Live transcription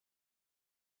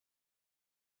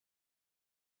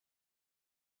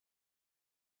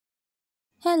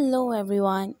Hello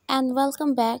everyone and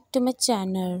welcome back to my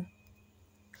channel.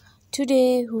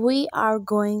 Today we are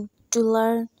going to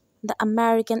learn the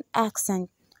American accent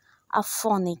of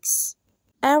phonics.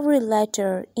 Every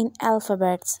letter in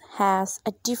alphabets has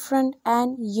a different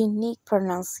and unique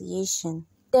pronunciation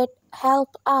that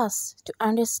help us to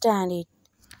understand it.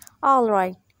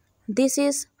 Alright, this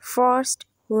is first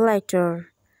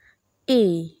letter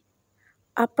A,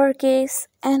 uppercase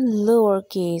and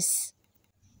lowercase.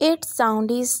 Its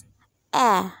sound is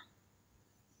A.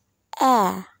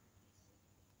 A.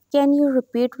 Can you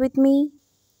repeat with me?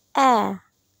 A.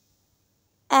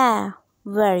 A.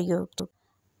 Very good.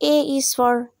 A is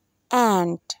for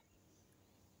ant.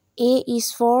 A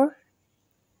is for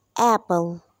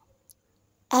apple.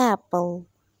 Apple.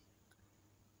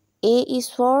 A is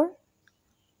for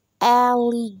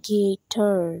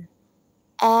alligator.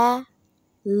 Alligator.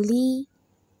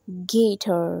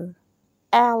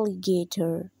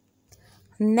 Alligator.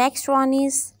 Next one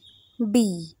is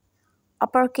B.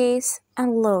 Uppercase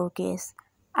and lowercase,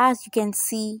 as you can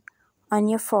see on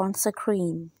your phone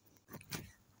screen.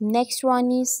 Next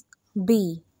one is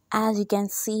B, as you can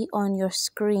see on your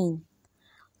screen.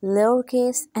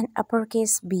 Lowercase and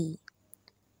uppercase B.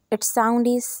 Its sound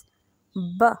is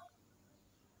B.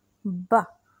 B.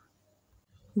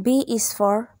 B is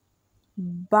for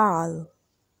ball.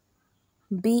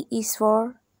 B is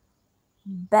for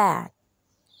bat.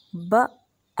 Bat.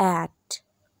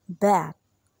 Bat.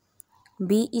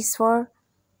 B is for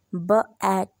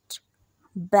bat.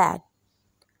 Bat.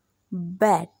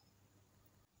 Bat.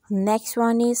 Next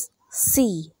one is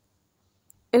C.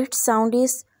 Its sound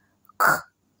is k.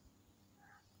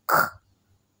 K.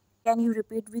 Can you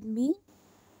repeat with me?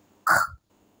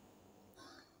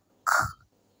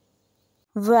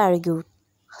 Very good.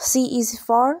 C is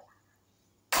for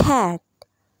cat.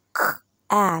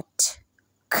 Cat.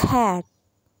 Cat.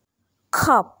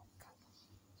 Cup.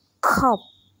 Cup.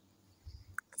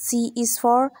 C is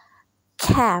for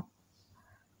cap.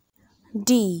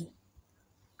 D.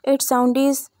 Its sound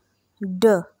is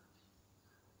D.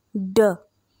 D.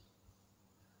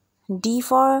 D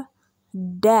for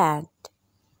dad.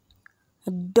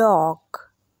 Dog.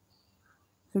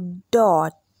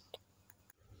 Dot.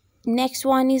 Next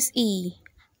one is E.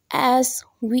 As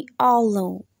we all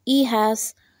know, E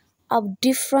has a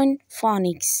different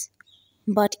phonics.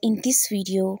 But in this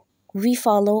video, we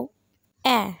follow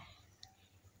A.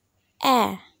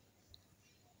 A.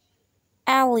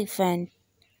 Elephant.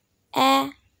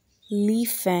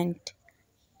 Elephant.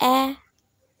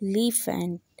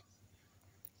 Elephant.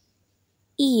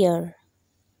 Ear.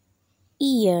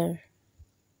 Ear.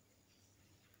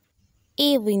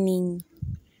 Evening.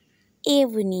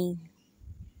 Evening.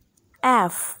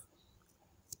 F.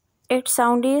 Its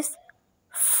sound is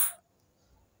F.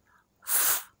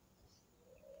 F.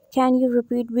 Can you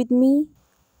repeat with me?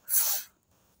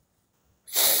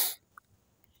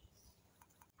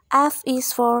 F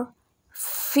is for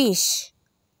fish.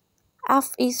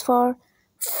 F is for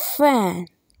fan.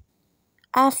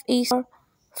 F is for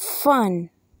fun.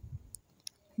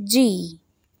 G.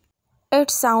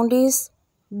 Its sound is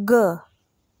G.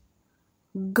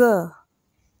 G.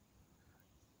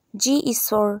 G is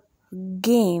for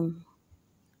game.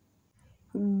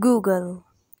 Google.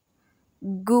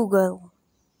 Google.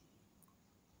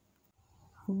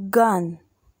 Gun.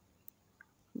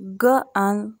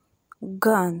 Gun.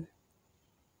 Gun.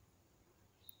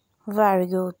 Very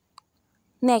good.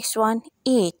 Next one,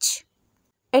 H.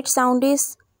 Its sound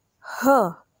is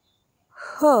H.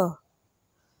 H.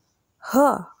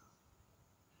 H.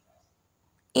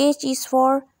 H is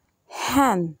for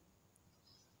hen.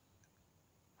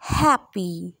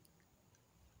 Happy.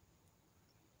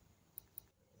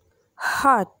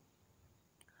 Hut.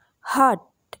 Hut.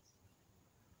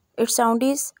 Its sound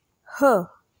is H.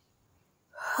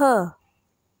 H.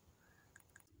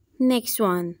 Next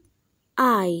one,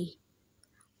 I.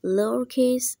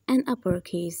 Lowercase and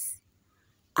uppercase.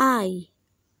 I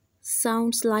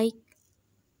sounds like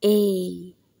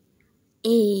A.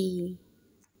 A.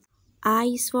 I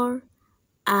is for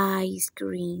ice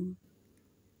cream.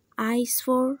 I is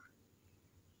for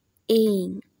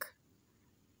ink.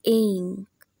 Ink.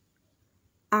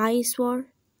 I is for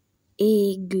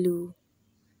igloo.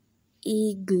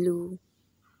 Igloo.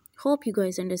 Hope you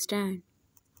guys understand.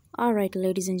 Alright,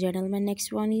 ladies and gentlemen,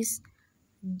 next one is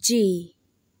J.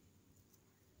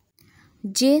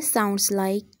 J sounds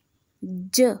like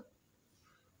J.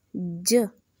 J.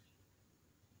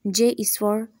 J is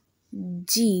for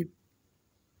jeep.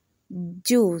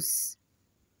 Juice.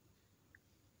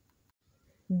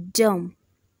 Jump.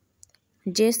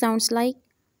 J sounds like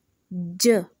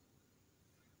J.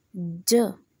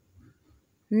 J.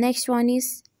 Next one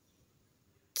is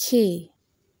K,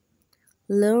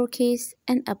 lowercase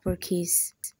and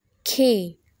uppercase.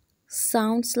 K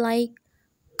sounds like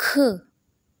K.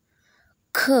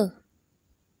 K.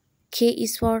 K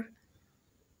is for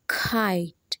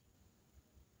kite.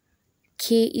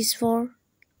 K is for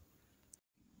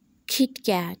Kit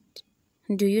Kat.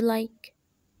 Do you like?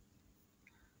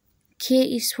 K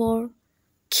is for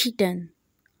kitten.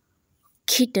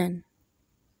 Kitten.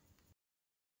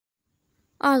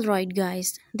 Alright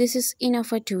guys, this is enough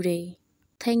for today.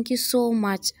 Thank you so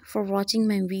much for watching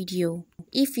my video.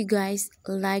 If you guys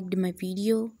liked my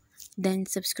video, then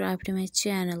subscribe to my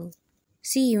channel.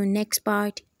 See you next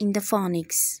part in the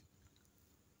phonics.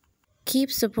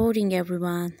 Keep supporting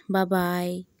everyone. Bye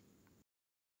bye.